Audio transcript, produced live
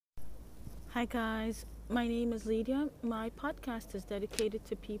Hi, guys. My name is Lydia. My podcast is dedicated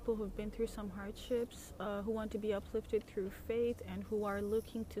to people who've been through some hardships, who want to be uplifted through faith, and who are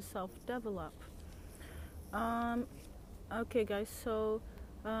looking to self develop. Um, okay, guys, so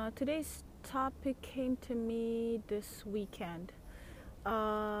today's topic came to me this weekend.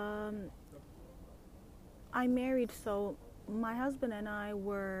 Um, I'm married, so my husband and I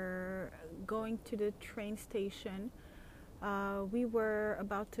were going to the train station. We were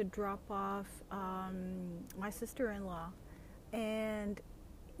about to drop off my sister in law. And,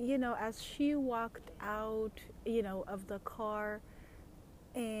 as she walked out, of the car,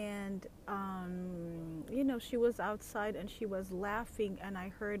 and, she was outside and she was laughing, and I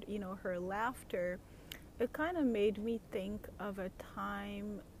heard, her laughter. It kind of made me think of a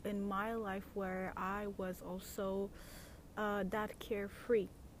time in my life where I was also that carefree,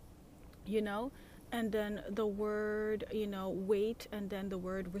 you know and then the word weight, and then the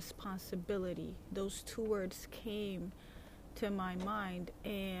word responsibility, those two words came to my mind.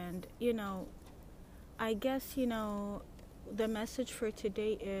 And I guess the message for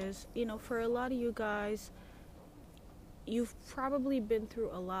today is, for a lot of you guys, you've probably been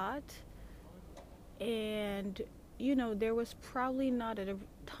through a lot, and there was probably not a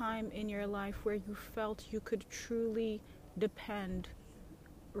time in your life where you felt you could truly depend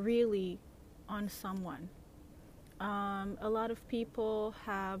really on someone. A lot of people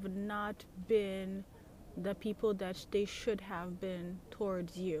have not been the people that they should have been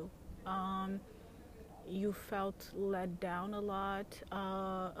towards you. You felt let down a lot.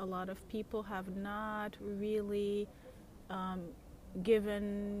 A lot of people have not really um,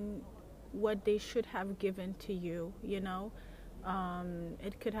 given what they should have given to you. It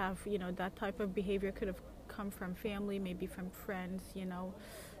could have, that type of behavior could have come from family, maybe from friends.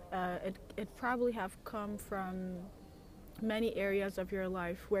 It probably have come from many areas of your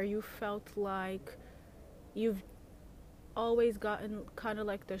life where you felt like you've always gotten kind of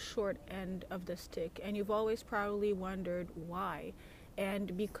like the short end of the stick, and you've always probably wondered why.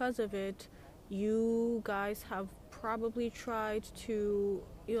 And because of it, you guys have probably tried to,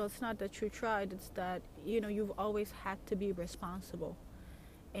 it's not that you tried, it's that, you've always had to be responsible.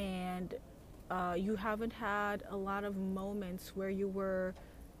 And you haven't had a lot of moments where you were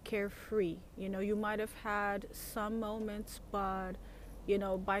carefree. You might have had some moments, but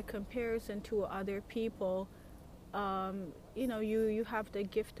by comparison to other people, you have the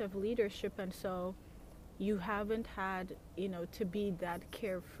gift of leadership, and so you haven't had to be that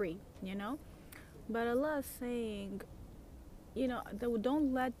carefree. But Allah is saying,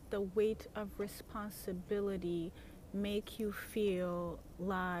 don't let the weight of responsibility make you feel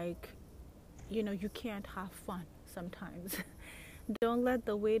like you can't have fun sometimes. Don't let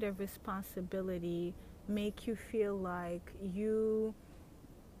the weight of responsibility make you feel like you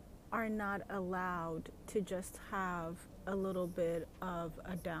are not allowed to just have a little bit of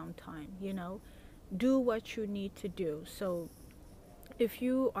a downtime. Do what you need to do. So if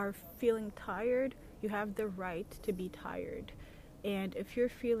you are feeling tired, you have the right to be tired. And if you're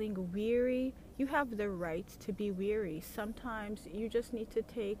feeling weary, you have the right to be weary. Sometimes you just need to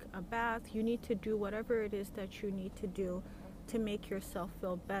take a bath. You need to do whatever it is that you need to do to make yourself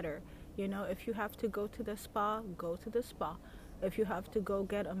feel better. If you have to go to the spa, go to the spa. If you have to go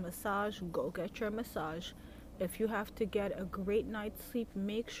get a massage, go get your massage. If you have to get a great night's sleep,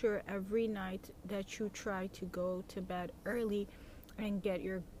 make sure every night that you try to go to bed early and get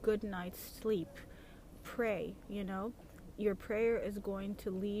your good night's sleep. Pray. Your prayer is going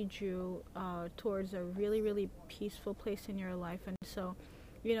to lead you towards a really, really peaceful place in your life. And so,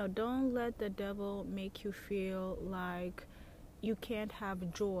 don't let the devil make you feel like you can't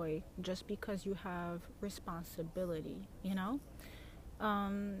have joy just because you have responsibility.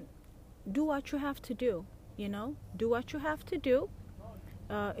 Do what you have to do. Do what you have to do.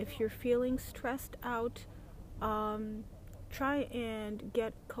 If you're feeling stressed out, try and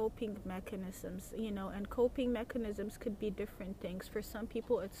get coping mechanisms. And coping mechanisms could be different things. For some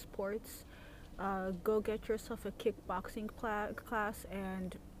people, it's sports. Go get yourself a kickboxing class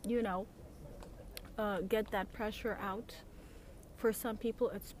and get that pressure out. For some people,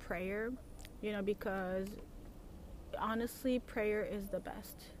 it's prayer. Because honestly, prayer is the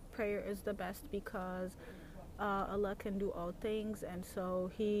best. Prayer is the best because Allah can do all things, and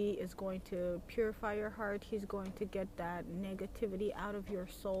so He is going to purify your heart. He's going to get that negativity out of your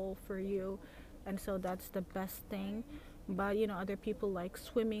soul for you, and so that's the best thing. But other people like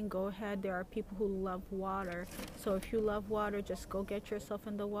swimming, go ahead. There are people who love water, so if you love water, just go get yourself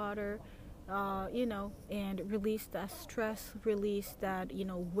in the water, and release that stress, release that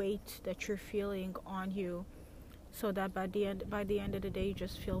weight that you're feeling on you, so that by the end of the day, you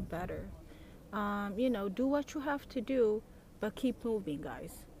just feel better. Do what you have to do, but keep moving,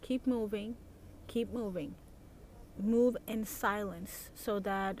 guys. Keep moving, keep moving. Move in silence so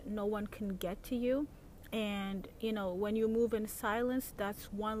that no one can get to you. And when you move in silence,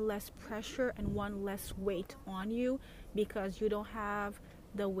 that's one less pressure and one less weight on you, because you don't have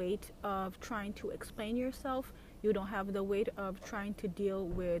the weight of trying to explain yourself. You don't have the weight of trying to deal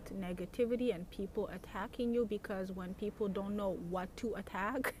with negativity and people attacking you, because when people don't know what to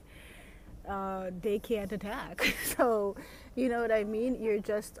attack, they can't attack. So, you know what I mean?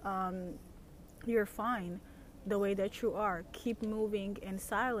 You're fine the way that you are. Keep moving in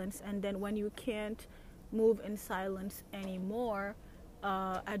silence, and then when you can't move in silence anymore,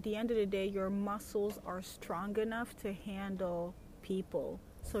 at the end of the day, your muscles are strong enough to handle people.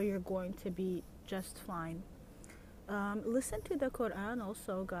 So you're going to be just fine. Listen to the Quran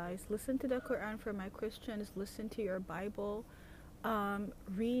also, guys. Listen to the Quran for my Christians. Listen to your Bible.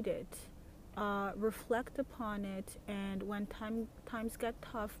 Read it. Reflect upon it. And when times get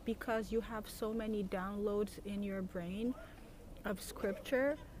tough, because you have so many downloads in your brain of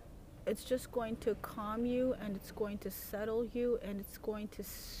scripture, it's just going to calm you, and it's going to settle you, and it's going to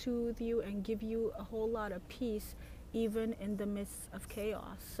soothe you and give you a whole lot of peace, even in the midst of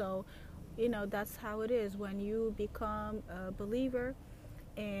chaos. So, that's how it is when you become a believer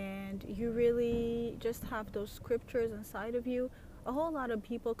and you really just have those scriptures inside of you. A whole lot of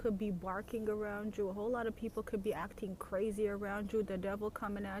people could be barking around you. A whole lot of people could be acting crazy around you. The devil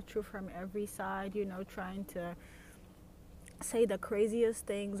coming at you from every side, trying to say the craziest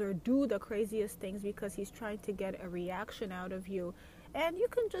things or do the craziest things, because he's trying to get a reaction out of you. And you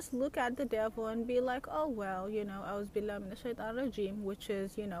can just look at the devil and be like, oh, well, A'udhu billahi minash shaitanir rajim, which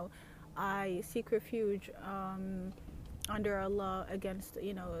is, I seek refuge under Allah against,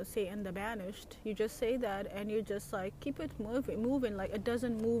 Satan the banished. You just say that, and you just like keep it moving. Like, it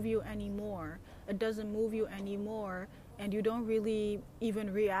doesn't move you anymore. It doesn't move you anymore. And you don't really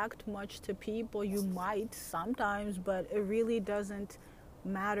even react much to people. You might sometimes, but it really doesn't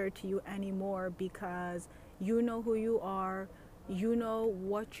matter to you anymore, because you know who you are. You know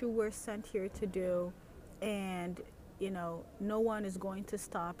what you were sent here to do. And, no one is going to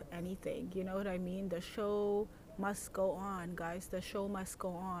stop anything. You know what I mean? The show must go on, guys. The show must go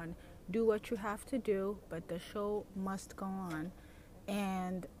on. Do what you have to do, but the show must go on.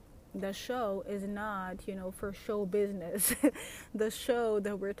 And the show is not, for show business. The show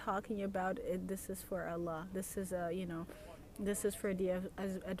that we're talking about, this is for Allah. This is this is for the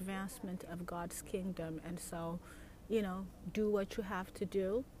advancement of God's kingdom. And so, do what you have to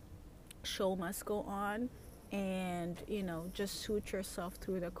do. Show must go on, and just suit yourself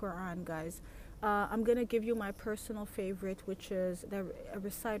through the Quran, guys. I'm gonna give you my personal favorite, which is a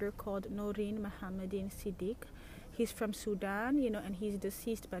reciter called Noreen Mohammedin Siddiq. He's from Sudan, and he's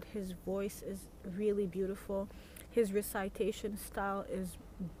deceased, but his voice is really beautiful. His recitation style is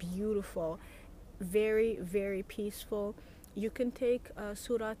beautiful, very, very peaceful. You can take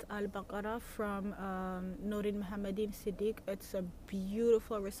Surat Al-Baqarah from Noreen Mohammedin Siddiq. It's a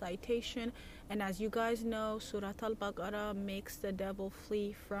beautiful recitation. And as you guys know, Surat Al-Baqarah makes the devil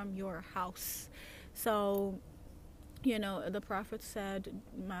flee from your house. So, the Prophet said,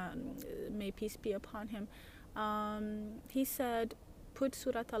 may peace be upon him, he said, put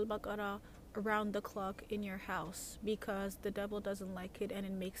Surat Al-Baqarah around the clock in your house, because the devil doesn't like it and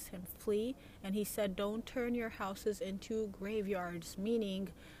it makes him flee. And he said, don't turn your houses into graveyards, meaning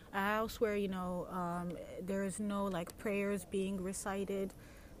a house where there is no like prayers being recited,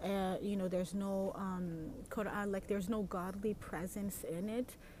 there's no Quran, like there's no godly presence in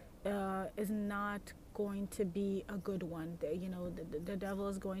it, is not going to be a good one. The devil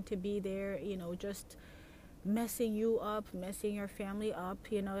is going to be there, just messing you up, messing your family up,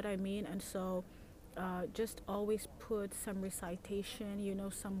 you know what I mean? And so just always put some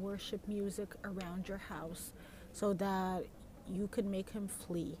recitation, some worship music around your house, so that you can make him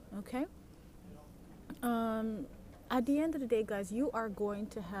flee, okay? At the end of the day, guys, you are going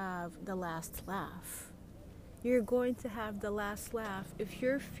to have the last laugh. You're going to have the last laugh. If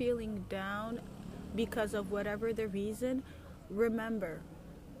you're feeling down because of whatever the reason, remember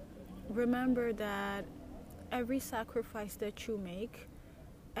that every sacrifice that you make,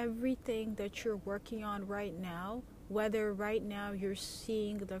 everything that you're working on right now, whether right now you're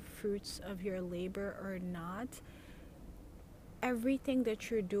seeing the fruits of your labor or not, everything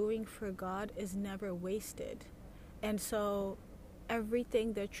that you're doing for God is never wasted. And so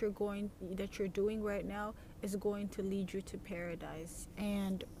everything that you're doing right now is going to lead you to paradise.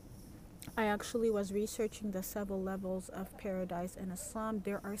 And I actually was researching the 7 levels of paradise in Islam.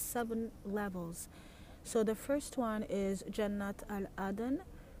 There are 7 levels. So the first one is Jannat al-Adan,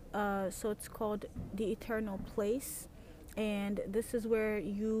 So it's called the eternal place. And this is where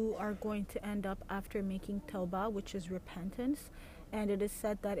you are going to end up after making tawbah, which is repentance. And it is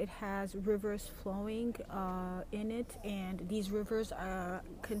said that it has rivers flowing in it, and these rivers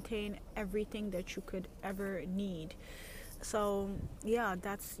contain everything that you could ever need. So yeah,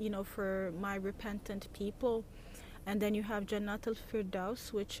 that's, for my repentant people. And then you have Jannat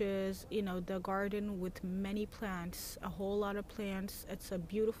al-Firdaus, which is, the garden with many plants, a whole lot of plants. It's a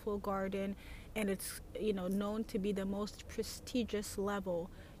beautiful garden, and it's, known to be the most prestigious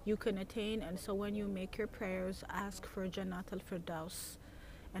level you can attain. And so when you make your prayers, ask for Jannat al-Firdaus,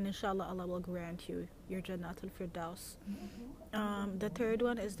 and inshallah Allah will grant you your Jannat al-Firdaus. The third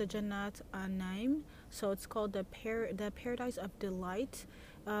one is the Jannat an-Naim. So it's called the paradise of delight.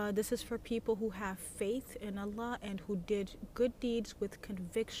 This is for people who have faith in Allah and who did good deeds with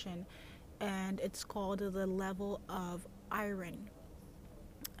conviction, and it's called the level of iron.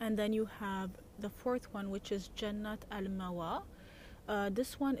 And then you have the fourth one, which is Jannat al-Mawa.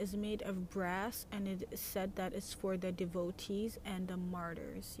 This one is made of brass, and it is said that it's for the devotees and the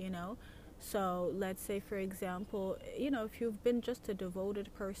martyrs, So let's say, for example, if you've been just a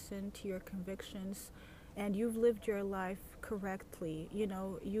devoted person to your convictions and you've lived your life correctly,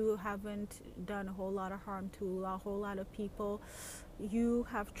 you haven't done a whole lot of harm to a whole lot of people. You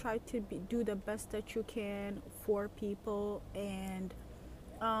have tried to do the best that you can for people, and,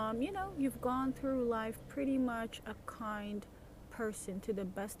 you've gone through life pretty much a kind person to the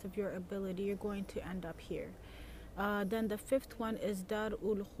best of your ability. You're going to end up here. Then the fifth one is Dar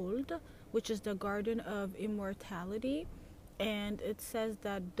ul Khuld, which is the garden of immortality. And it says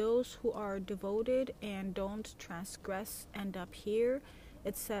that those who are devoted and don't transgress end up here.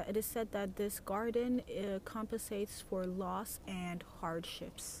 It is said that this garden compensates for loss and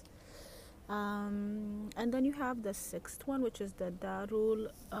hardships. And then you have the sixth one, which is the Darul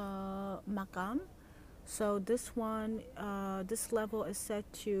Maqam. So this one, this level is said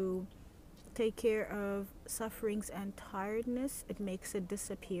to take care of sufferings and tiredness. It makes it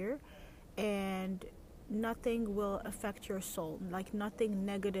disappear, and nothing will affect your soul. Like nothing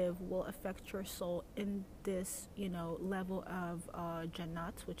negative will affect your soul in this, level of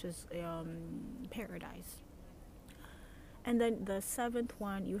Jannat, which is paradise. And then the seventh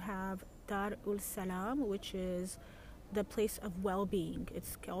one, you have Dar ul Salam, which is the place of well-being.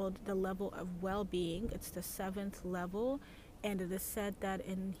 It's called the level of well-being. It's the seventh level, and it is said that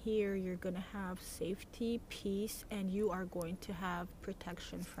in here you're going to have safety, peace, and you are going to have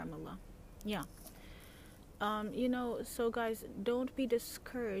protection from Allah. Yeah. So guys, don't be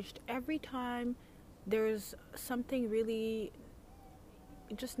discouraged. Every time there's something really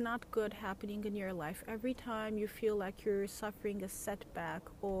just not good happening in your life, every time you feel like you're suffering a setback,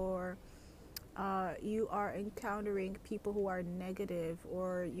 or you are encountering people who are negative,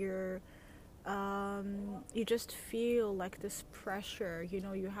 or you just feel like this pressure,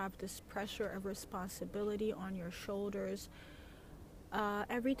 you have this pressure of responsibility on your shoulders.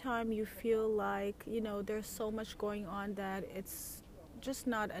 Every time you feel like, there's so much going on that it's just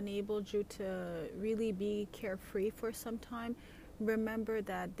not enabled you to really be carefree for some time, remember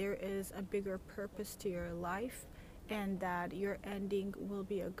that there is a bigger purpose to your life, and that your ending will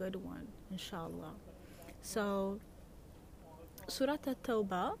be a good one, inshallah. So, Surah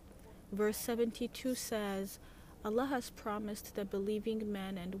At-Tawbah, verse 72 says, Allah has promised the believing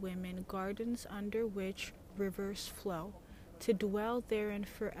men and women gardens under which rivers flow, to dwell therein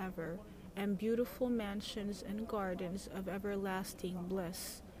forever, and beautiful mansions and gardens of everlasting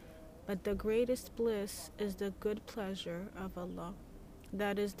bliss. But the greatest bliss is the good pleasure of Allah.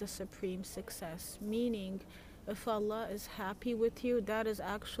 That is the supreme success. Meaning, if Allah is happy with you, that is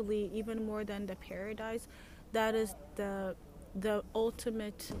actually even more than the paradise. That is the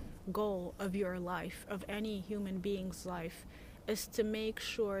ultimate goal of your life, of any human being's life, is to make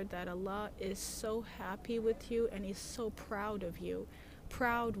sure that Allah is so happy with you and is so proud of you.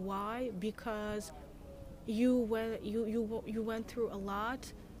 Proud, why? Because you went through a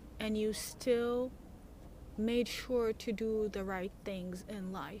lot, and you still made sure to do the right things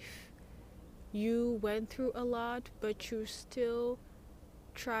in life. You went through a lot, but you still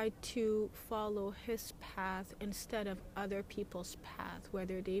tried to follow His path instead of other people's path,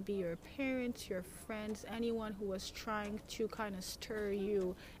 whether they be your parents, your friends, anyone who was trying to kind of stir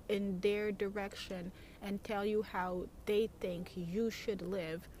you in their direction and tell you how they think you should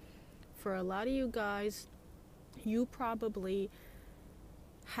live. For a lot of you guys, you probably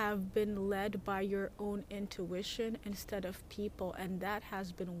have been led by your own intuition instead of people, and that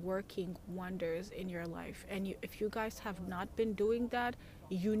has been working wonders in your life. And if you guys have not been doing that,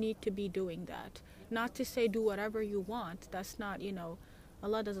 you need to be doing that. Not to say do whatever you want. That's not,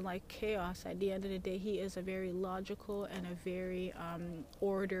 Allah doesn't like chaos. At the end of the day, He is a very logical and a very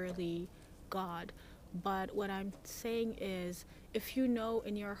orderly God. But what I'm saying is, if you know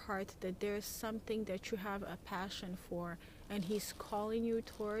in your heart that there's something that you have a passion for and He's calling you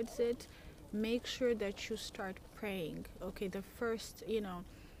towards it, make sure that you start praying. Okay, the first,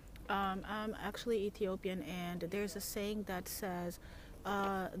 I'm actually Ethiopian, and there's a saying that says,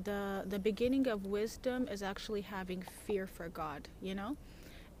 the beginning of wisdom is actually having fear for God,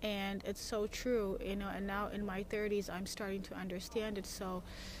 and it's so true, and now in my 30s I'm starting to understand it. So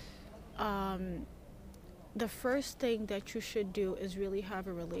the first thing that you should do is really have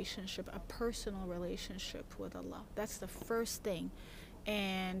a relationship, a personal relationship with Allah. That's the first thing.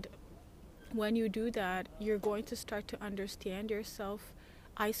 And when you do that, you're going to start to understand yourself.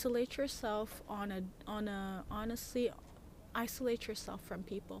 Isolate yourself honestly, isolate yourself from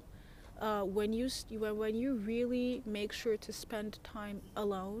people. When you really make sure to spend time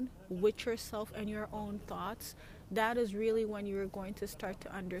alone with yourself and your own thoughts, that is really when you're going to start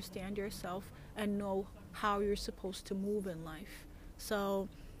to understand yourself and know how you're supposed to move in life. So,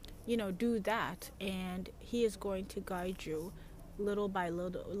 do that, and He is going to guide you little by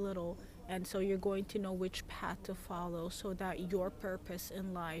little, and so you're going to know which path to follow so that your purpose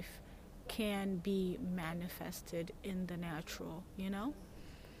in life can be manifested in the natural.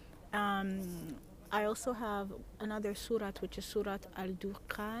 I also have another surat, which is Surat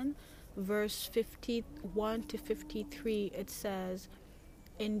Al-Dukhan, verse 51 to 53. It says,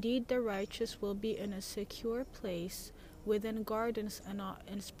 "Indeed, the righteous will be in a secure place within gardens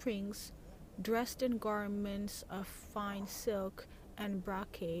and springs, dressed in garments of fine silk and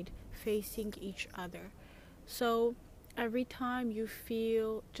brocade, facing each other." So every time you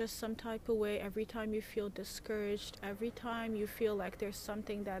feel just some type of way, every time you feel discouraged, every time you feel like there's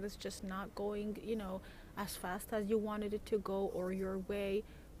something that is just not going, as fast as you wanted it to go or your way,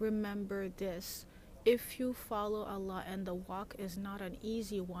 remember this. If you follow Allah, and the walk is not an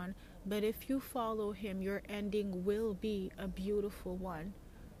easy one, but if you follow Him, your ending will be a beautiful one.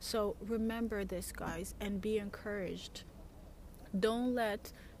 So remember this, guys, and be encouraged. Don't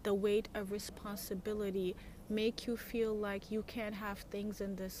let the weight of responsibility make you feel like you can't have things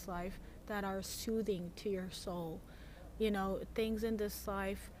in this life that are soothing to your soul. Things in this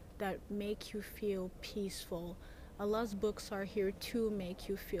life that make you feel peaceful. Allah's books are here to make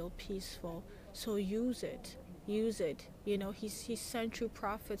you feel peaceful. So use it. He sent you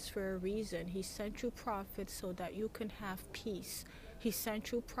prophets for a reason. He sent you prophets so that you can have peace. He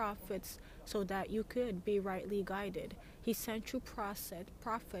sent you prophets so that you could be rightly guided. He sent you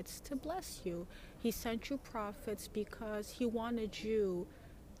prophets to bless you. He sent you prophets because He wanted you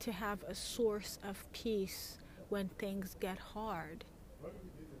to have a source of peace when things get hard.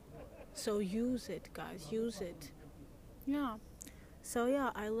 So use it, guys. Use it. Yeah. So yeah,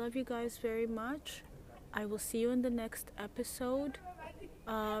 I love you guys very much. I will see you in the next episode.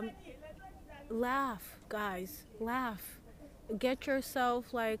 Laugh, guys. Laugh. Get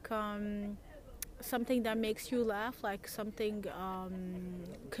yourself like something that makes you laugh, like something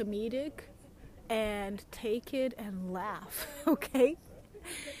comedic, and take it and laugh. Okay.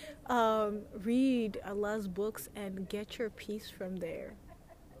 Read Allah's books and get your peace from there.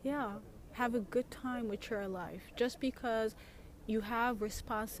 Yeah. Have a good time with your life. Just because you have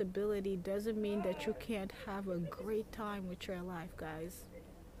responsibility doesn't mean that you can't have a great time with your life, guys.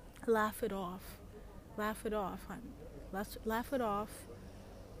 Laugh it off. Laugh it off. Laugh it off.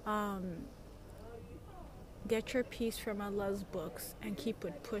 Get your peace from Allah's books and keep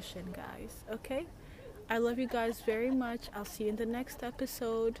it pushing, guys. Okay? I love you guys very much. I'll see you in the next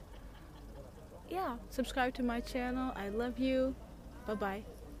episode. Yeah, subscribe to my channel. I love you. Bye-bye.